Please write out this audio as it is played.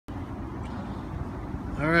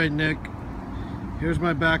Alright, Nick, here's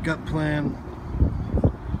my backup plan.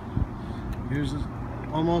 Here's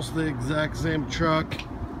almost the exact same truck,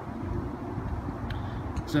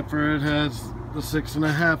 except for it has the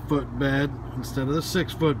 6.5 foot bed instead of the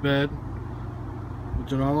 6 foot bed,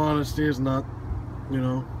 which in all honesty is not,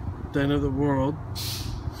 the end of the world.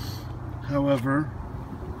 However,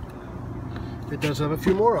 it does have a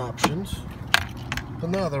few more options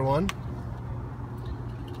than the other one. So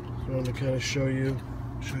I want to kind of show you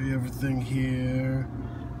everything here.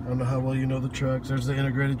 I don't know how well you know the trucks. There's the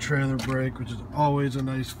integrated trailer brake, which is always a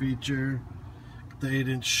nice feature. The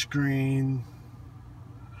 8-inch screen.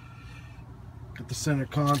 Got the center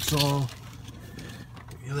console.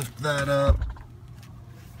 You lift that up.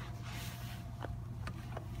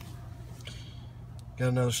 Got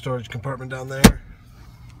another storage compartment down there.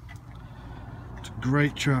 It's a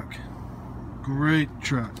great truck. Great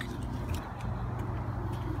truck.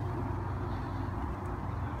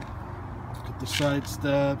 Got the side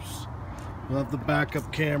steps. We'll have the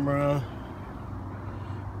backup camera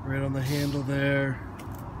right on the handle there.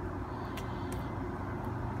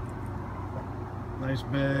 Nice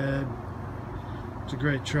bed. It's a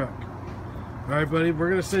great truck. Alright, buddy, we're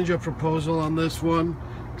going to send you a proposal on this one,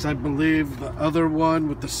 because I believe the other one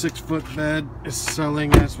with the 6 foot bed is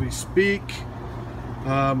selling as we speak.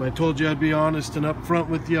 I told you I'd be honest and upfront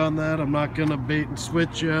with you on that. I'm not going to bait and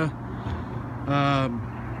switch you.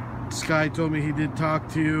 Sky told me he did talk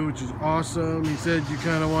to you, which is awesome. He said you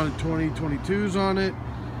kind of wanted 2022s on it.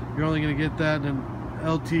 You're only going to get that in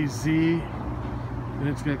LTZ, and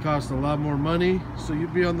it's going to cost a lot more money, so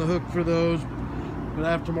you'd be on the hook for those. But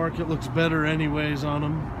aftermarket looks better anyways on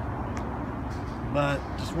them. But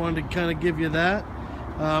just wanted to kind of give you that.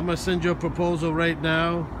 I'm going to send you a proposal right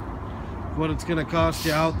now, what it's going to cost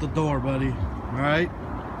you out the door, buddy. All right?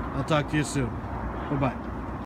 I'll talk to you soon. Bye-bye.